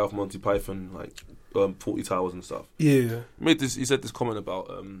 You know, the guy off Monty Python, like 40 Towers and stuff. Yeah. He said this comment about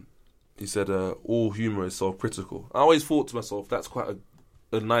he said all humour is self-critical. I always thought to myself, that's quite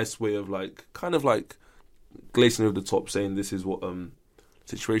a nice way of like kind of like glazing over the top, saying this is what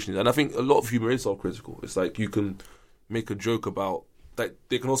situation is. And I think a lot of humour is self-critical. It's like you can make a joke about that.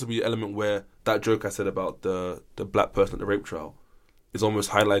 There can also be an element where that joke I said about the black person at the rape trial is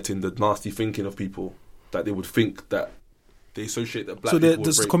almost highlighting the nasty thinking of people, that they would think that they associate that black people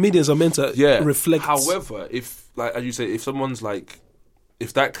with rape. Comedians are meant to reflect. However, if like as you say, if someone's like,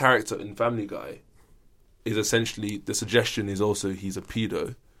 if that character in Family Guy is essentially, the suggestion is also he's a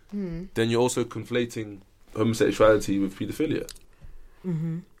pedo, then you're also conflating homosexuality with paedophilia.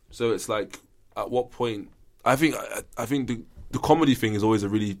 Mm-hmm. So it's like, at what point? I think the comedy thing is always a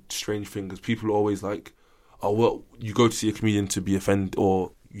really strange thing, because people are always like, oh well, you go to see a comedian to be offended,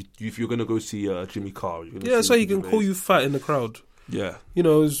 or if you're going to go see Jimmy Carr, so he can call you fat in the crowd. Yeah, you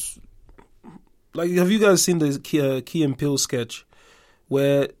know, it's like, have you guys seen the Key and Peele sketch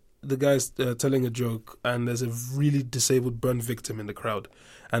where the guy's telling a joke and there's a really disabled burn victim in the crowd,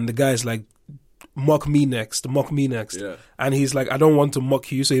 and the guy's like, mock me next, yeah. And he's like, I don't want to mock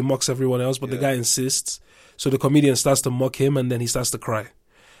you, so he mocks everyone else, but the guy insists, so the comedian starts to mock him, and then he starts to cry,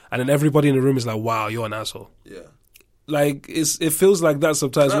 and then everybody in the room is like, wow, you're an asshole. Yeah, like it feels like that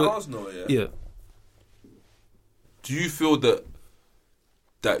sometimes. Yeah. Do you feel that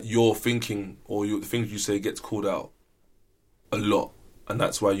your thinking or the things you say gets called out a lot, and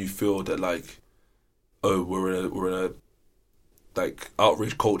that's why you feel that like, oh, we're in a like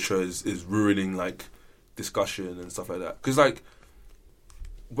outrage culture is ruining like discussion and stuff like that? Because like,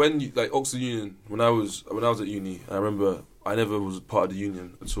 when you, like Oxford Union, when I was at uni, I remember I never was part of the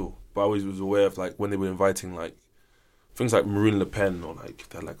union at all, but I always was aware of like when they were inviting like things like Marine Le Pen, or like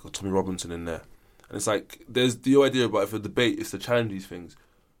they had like Tommy Robinson in there, and it's like, there's the idea about, if a debate is to challenge these things,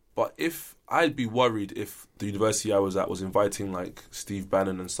 but if I'd be worried if the university I was at was inviting like Steve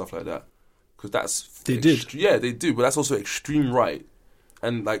Bannon and stuff like that, because they do, but that's also extreme right,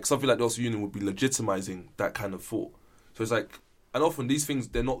 and like something like the Oxford Union would be legitimizing that kind of thought. So it's like, and often these things,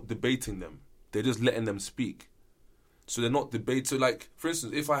 they're not debating them, they're just letting them speak. So they're not debating. So like, for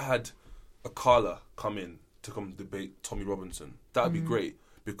instance, if I had a Carla come debate Tommy Robinson, that would be great,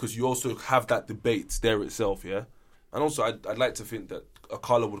 because you also have that debate there itself, yeah. And also, I'd like to think that a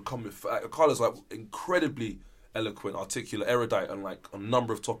Carla would come with, Carla's like incredibly eloquent, articulate, erudite on like a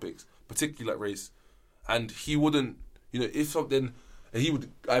number of topics, particularly like race, and he wouldn't, if something, and he would,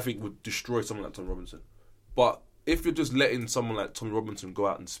 I think, would destroy someone like Tommy Robinson. But if you're just letting someone like Tommy Robinson go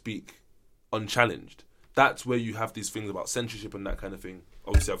out and speak unchallenged, that's where you have these things about censorship and that kind of thing.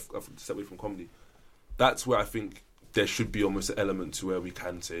 Obviously, I've stepped away from comedy. That's where I think there should be almost an element to where we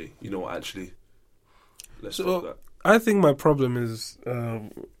can say, you know what, actually, let's stop that. I think my problem is,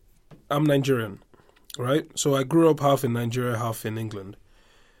 I'm Nigerian, right? So I grew up half in Nigeria, half in England.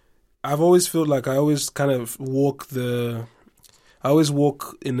 I've always felt like I always kind of walk in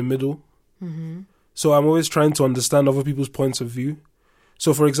the middle. Mm-hmm. So I'm always trying to understand other people's points of view.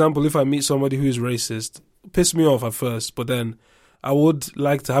 So, for example, if I meet somebody who is racist, piss me off at first, but then I would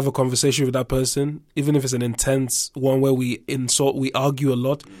like to have a conversation with that person, even if it's an intense one where we argue a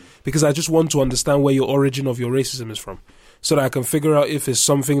lot, because I just want to understand where your origin of your racism is from, so that I can figure out if it's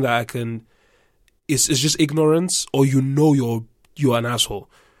something that it's just ignorance, or you're an asshole.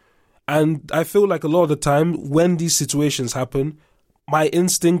 And I feel like a lot of the time when these situations happen, my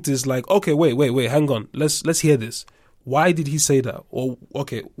instinct is like, okay, wait, hang on, let's hear this. Why did he say that? Or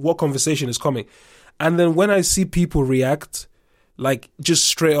okay, what conversation is coming? And then when I see people react, like just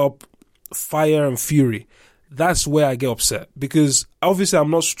straight up fire and fury, that's where I get upset. Because obviously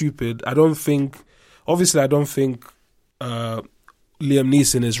I'm not stupid. I don't think Liam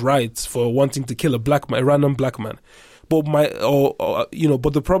Neeson is right for wanting to kill a random black man. But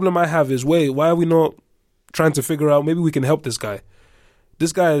but the problem I have is, why are we not trying to figure out, maybe we can help this guy?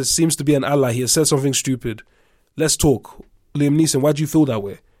 This guy seems to be an ally. He has said something stupid. Let's talk. Liam Neeson, why do you feel that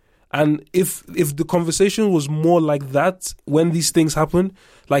way? And if the conversation was more like that when these things happen,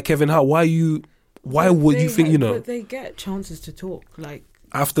 like Kevin Hart, why would you think, But they get chances to talk, like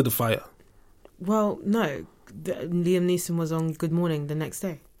after the fire? Well, no. Liam Neeson was on Good Morning the next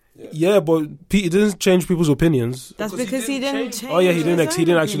day. Yeah, but it doesn't change people's opinions. That's because he didn't change. Oh yeah, he didn't actually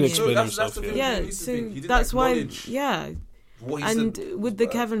opinion. explain himself. Yeah, so that's why. Yeah, and with the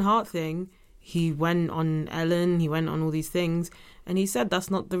Kevin Hart thing, he went on Ellen, he went on all these things, and he said that's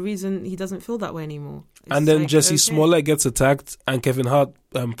not the reason he doesn't feel that way anymore. And then Jesse Smollett gets attacked, and Kevin Hart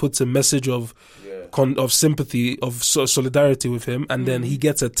puts a message of sympathy, of solidarity with him, and then he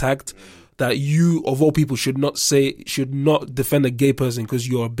gets attacked. That you, of all people, should not defend a gay person because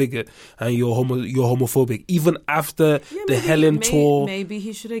you're a bigot and you're homophobic. Even after the Helen tour, maybe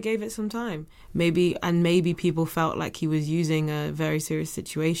he should have gave it some time. Maybe people felt like he was using a very serious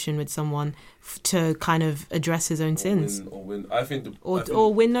situation with someone to kind of address his own sins, or win. I think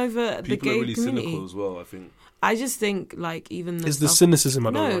win over the gay really community. Cynical as well. I think. I just think like even the cynicism.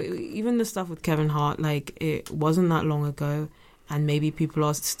 Even the stuff with Kevin Hart, like it wasn't that long ago. And maybe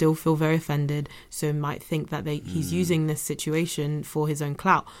people still feel very offended, so might think that he's using this situation for his own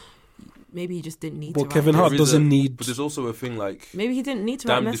clout. Maybe he just didn't need to. But Kevin Hart doesn't need. But there's also a thing like maybe he didn't need to.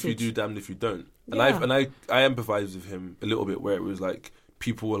 Damned if you do, damned if you don't. And yeah. I empathise with him a little bit, where it was like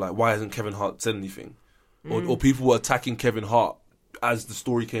people were like, "Why hasn't Kevin Hart said anything?" Or people were attacking Kevin Hart as the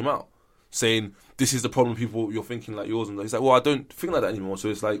story came out, saying this is the problem. People, you're thinking like yours, and he's like, "Well, I don't think like that anymore." So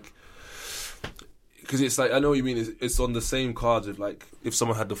it's like. Because it's like, I know what you mean. It's on the same cards of like if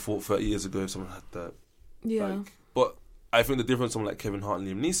someone had the thought 30 years ago, if someone had that. Yeah. Like, but I think the difference on like Kevin Hart and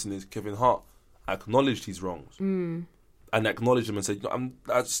Liam Neeson is Kevin Hart acknowledged his wrongs and acknowledged them and said,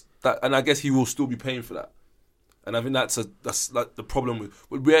 that's that, and I guess he will still be paying for that. And I think that's like the problem with.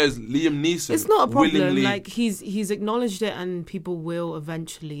 Whereas Liam Neeson, it's not a problem. Like he's acknowledged it, and people will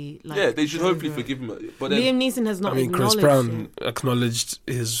eventually. Like, they should hopefully forgive him. But then, Liam Neeson has not. Chris Brown acknowledged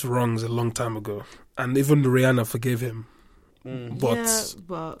his wrongs a long time ago, and even Rihanna forgave him. But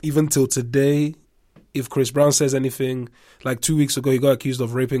even till today, if Chris Brown says anything, like 2 weeks ago, he got accused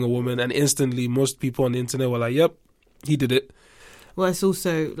of raping a woman, and instantly most people on the internet were like, "Yep, he did it." Well, it's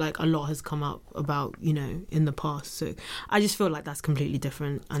also like a lot has come up about, in the past. So I just feel like that's completely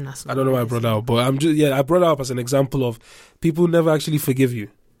different, and that's. I don't know why I brought it up, but I brought it up as an example of people never actually forgive you.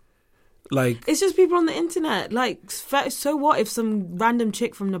 Like, it's just people on the internet. Like, so what if some random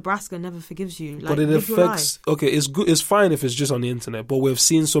chick from Nebraska never forgives you? Like, but it affects. Okay, it's good. It's fine if it's just on the internet, but we've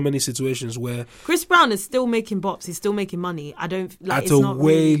seen so many situations where Chris Brown is still making bops. He's still making money. I don't like at a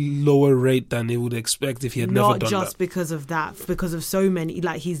way lower rate than they would expect if he had never done that. Not just because of that, because of so many.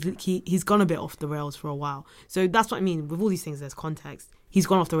 Like he's gone a bit off the rails for a while. So that's what I mean. With all these things, there's context. He's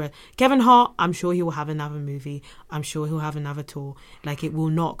gone off the rails. Kevin Hart, I'm sure he will have another movie. I'm sure he'll have another tour. Like, it will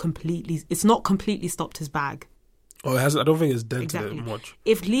not completely... It's not completely stopped his bag. Oh, it hasn't. I don't think it's dented it much.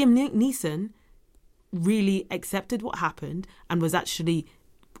 If Liam Neeson really accepted what happened and was actually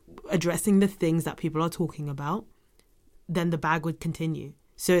addressing the things that people are talking about, then the bag would continue.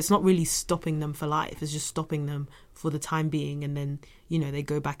 So it's not really stopping them for life. It's just stopping them for the time being, and then, they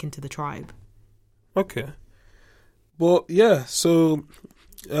go back into the tribe. Okay. Well, yeah, so,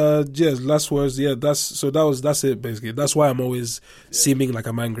 last words, that's it, basically. That's why I'm always seeming like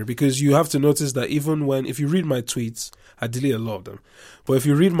I'm angry, because you have to notice that if you read my tweets, I delete a lot of them, but if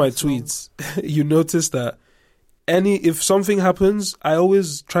you read my tweets, you notice that if something happens, I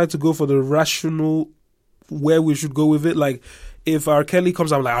always try to go for the rational, where we should go with it. Like, if R. Kelly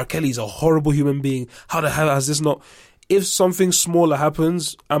comes, I'm like, R. Kelly's a horrible human being. How the hell has this not... If something smaller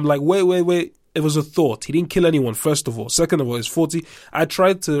happens, I'm like, wait. It was a thought. He didn't kill anyone, first of all. Second of all, it's 40. I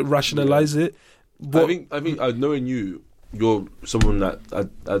tried to rationalize it. But I think knowing you're someone that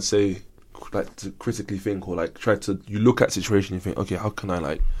I'd say like to critically think, or like you look at situation and think, okay, how can I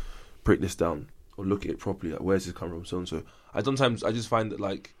like break this down or look at it properly? Like, where's this come from? So I just find that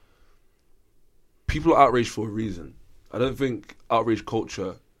like people are outraged for a reason. I don't think outrage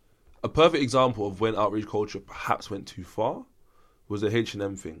culture. A perfect example of when outrage culture perhaps went too far was the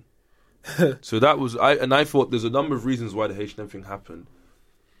H&M thing. So that was I thought there's a number of reasons why the H&M thing happened,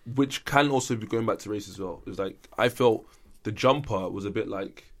 which can also be going back to race as well. It was like I felt the jumper was a bit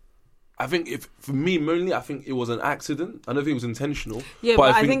like I think if for me mainly, I think it was an accident. I don't think it was intentional. Yeah,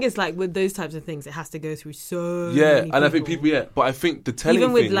 but I think it's like with those types of things, it has to go through so many and I think people, but I think the telling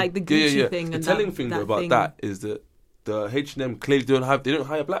even with thing, like the Gucci thing, the and telling that, thing that about thing. that is that the H&M clearly don't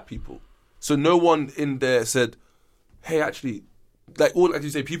hire black people, so no one in there said, hey, actually, like you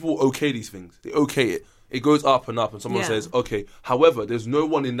say, people okay these things, they okay it. It goes up and up, and someone says, okay. However, there's no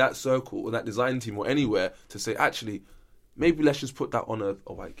one in that circle or that design team or anywhere to say, actually, maybe let's just put that on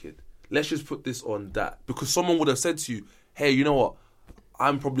a white kid. Let's just put this on that. Because someone would have said to you, hey, you know what?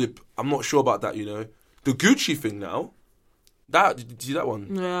 I'm not sure about that, you know. The Gucci thing now, did you see that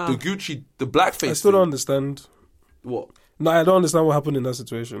one? Yeah. The Gucci, the blackface I still thing. don't understand. What? No, I don't understand what happened in that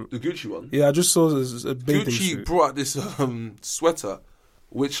situation. The Gucci one? Yeah, I just saw this a bathing Gucci suit. brought out this sweater,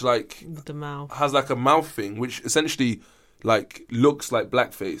 which like With the mouth. has like a mouth thing, which essentially like looks like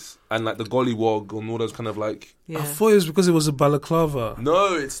blackface and like the gollywog and all those kind of like. I thought it was because it was a balaclava.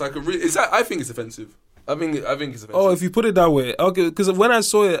 No, it's like I think it's offensive. I think it's offensive. Oh, if you put it that way, okay. Because when I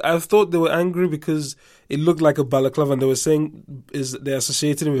saw it, I thought they were angry because it looked like a balaclava, and they were saying they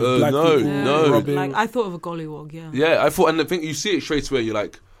associated it with black no, people. no. Rubbing. Like I thought of a gollywog. Yeah. Yeah, I thought, and I think you see it straight away. You're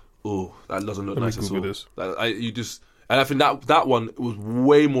like, oh, that doesn't look Let me nice at Google all. this. And I think that one was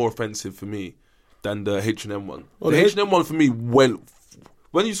way more offensive for me than the H&M one. Oh, the H&M one for me went.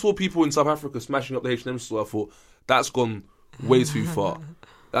 When you saw people in South Africa smashing up the H&M store, I thought that's gone way too far.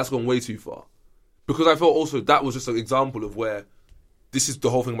 That's gone way too far. Because I felt also that was just an example of where this is the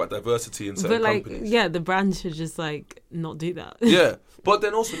whole thing about diversity in certain But like, companies. yeah, the brand should just like not do that. Yeah, but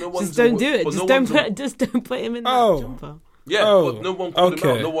then also no one Just don't do it. Just don't put him in that jumper. Yeah, Oh, but no one called him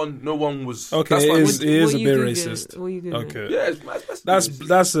okay. out. No one was. Okay, that's it why is, it is a you bit Google? racist. What you Google? Okay, Yeah,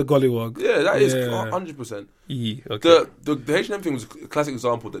 that's a gollywog. Yeah, that is Yeah. 100%. Okay. The H&M thing was a classic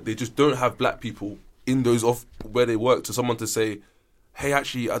example that they just don't have black people in those off where they work to someone to say, hey,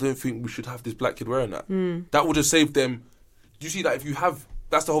 actually, I don't think we should have this black kid wearing that. That would just save them. You see that if you have,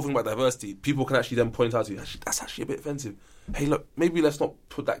 that's the whole thing about diversity. People can actually then point out to you, actually, that's actually a bit offensive. Hey, look, maybe let's not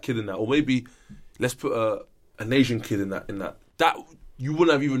put that kid in that, or maybe let's put an Asian kid in that. That you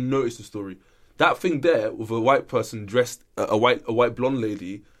wouldn't have even noticed the story. That thing there with a white person dressed, a white blonde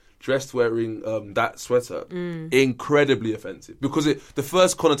lady dressed wearing that sweater, incredibly offensive. Because the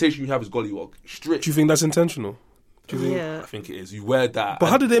first connotation you have is gollywog. Strict. Do you think that's intentional? Do you think? Yeah. I think it is. You wear that. But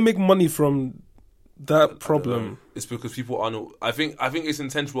how do they make money from that I don't know. problem? It's because people are not. I think it's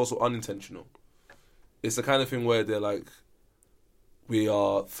intentional, also unintentional. It's the kind of thing where they're like, we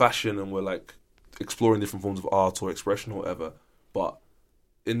are fashion and we're like exploring different forms of art or expression or whatever. But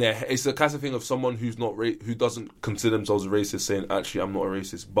in their, it's the kind of thing of someone who's not who doesn't consider themselves a racist saying, actually, I'm not a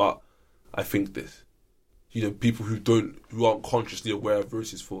racist, but I think this. You know, people who aren't consciously aware of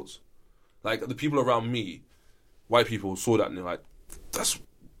racist thoughts. Like the people around me, white people saw that and they're like, that's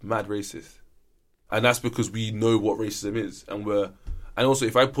mad racist. And that's because we know what racism is. And also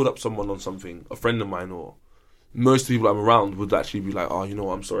if I put up someone on something, a friend of mine or most people I'm around would actually be like, oh, you know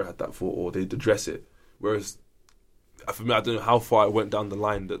what, I'm sorry I had that thought, or they'd address it. Whereas for me, I don't know how far it went down the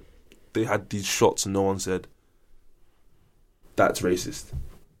line that they had these shots and no one said, that's racist.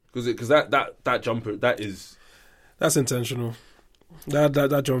 Because that jumper, That's intentional.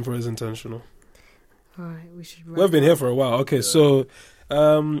 That jumper is intentional. All right, we should. We've been here for a while. Okay, so,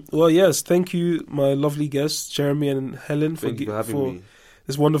 well, yes, thank you, my lovely guests, Jeremy and Helen, thank you for having me.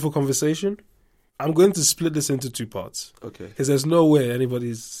 this wonderful conversation. I'm going to split this into two parts. Okay. Because there's no way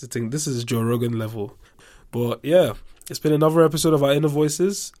anybody's sitting. This is Joe Rogan level. But yeah, it's been another episode of Our Inner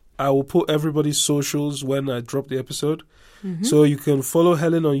Voices. I will put everybody's socials when I drop the episode. Mm-hmm. So you can follow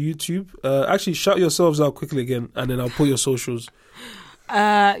Helen on YouTube. Actually, shout yourselves out quickly again, and then I'll put your socials.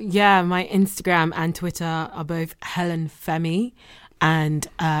 Yeah, my Instagram and Twitter are both Helen Femi, and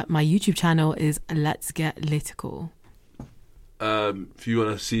my YouTube channel is Let's Get Litical. If you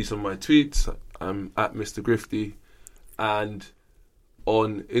want to see some of my tweets, I'm at Mr. Grifty, and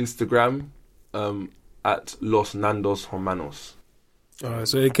on Instagram, at Los Nandos Hermanos. All right,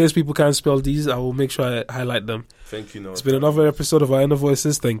 so in case people can't spell these, I will make sure I highlight them. Thank you, Noah. It's been another episode of Our Inner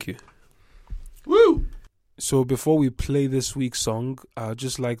Voices. Thank you. Woo! So before we play this week's song, I'd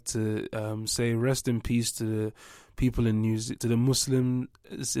just like to say rest in peace to the people to the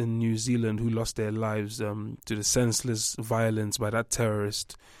Muslims in New Zealand who lost their lives to the senseless violence by that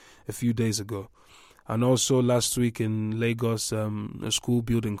terrorist a few days ago. And also last week in Lagos, a school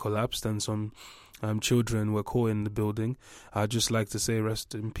building collapsed and some children were caught in the building. I'd just like to say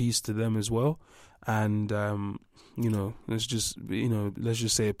rest in peace to them as well. And, let's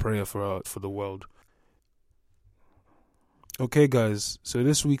just say a prayer for the world. Okay, guys. So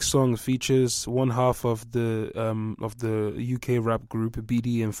this week's song features one half of the UK rap group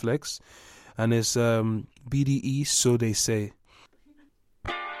BDE and Flex, and it's BDE So They Say.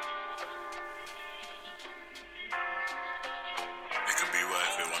 It can be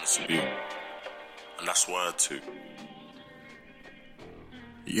whatever it wants to be, and that's word too.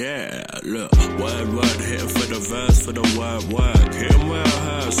 Yeah, look, word, hitting for the verse, for the word, hitting where I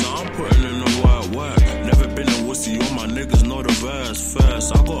heard, so I'm putting in the work. Never been a wussy, all my niggas know the verse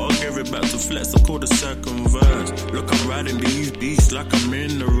first. I gotta give it back to Flex, I call the second verse. Look, I'm riding these beats like I'm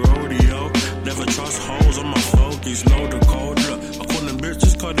in the rodeo. Never trust hoes on my fogies, know the code. Look, I call them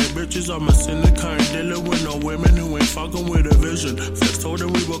bitches, call they bitches. I'm a cynic, I ain't dealing with no women who ain't fucking with a vision. Flex told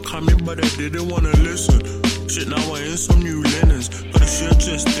them we were coming, but they didn't wanna listen. Shit, now I in some new linens, but the shit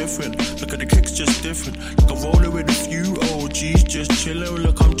just different. Look at the kicks just different. Like I'm rolling with a few OGs, just chilling.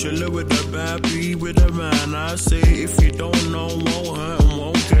 Look, I'm chilling with the bad B, with the man. I say if you don't know, won't hurt him,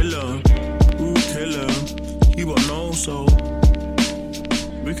 won't kill him. Who kill him? He won't know, so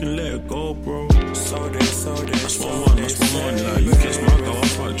we can let it go, bro. That's what I want, like, you kiss my girl, I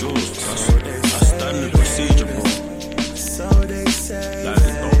fuck yours. That's standard procedure, bro.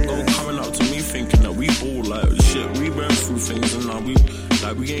 Like, don't coming up to me thinking that we all like shit. We went through things and now we ain't cool no more.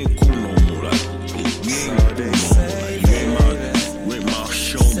 Like we ain't cool no more. Like, you ain't my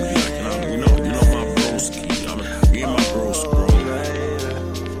show me. Like you know my broski. You ain't my bros, bro.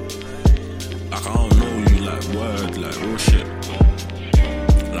 Like I don't know you like word, like real shit.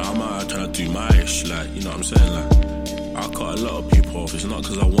 Like I'm out trying to do my ish, like you know what I'm saying. Like I cut a lot of people off. It's not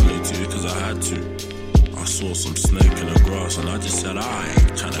because I wanted to, it's because I had to. I saw some snake in the grass and I just said I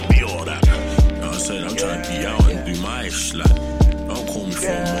ain't trying to be all that. You know what I'm saying? I'm trying to be out and do my ish. Like, don't call me for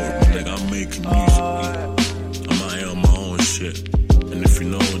a mode, my nigga. I'm making music. I'm out here on my own shit. And if you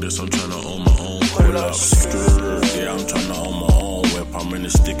know this, I'm trying to own my own. Pull up, yeah, I'm trying to own my own whip. I'm in a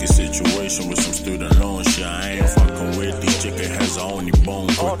sticky situation with some student loan shit. I ain't fucking with these chicken heads. I only bone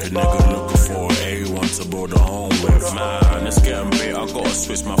quick. A nigga looking for A1 to build a home with. Man, it's getting big. I gotta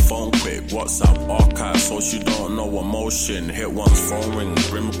switch my phone quick. WhatsApp archive, so she don't know emotion. Hit one's phone ring.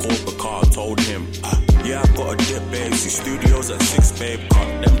 Bring a call, the car told him. Yeah, I got a dip, babe. See studios at 6, babe.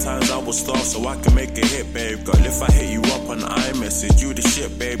 Cut them times I was starved so I can make a hit, babe. Girl, if I hit you up on iMessage, you the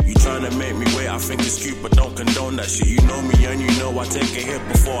shit, babe. You tryna make me wait, I think it's cute, but don't condone that shit. You know me and you know I take a hit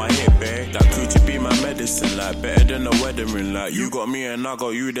before I hit, babe. That coochie be my medicine, like better than a wedding ring. Like you got me and I got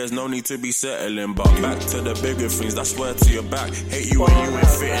you, there's no need to be settling. But back to the bigger things, I swear to your back. Hate you when you ain't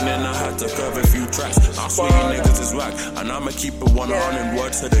fitting, and I had to curve a few tracks. I swear you niggas is whack, and I'ma keep it 100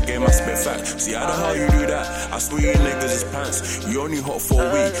 words to the game, I spit facts. See how the hell you do that? I swear you niggas is pants. You only hot for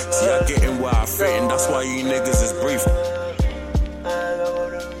a week. See I get in where I fit, and that's why you niggas is brief.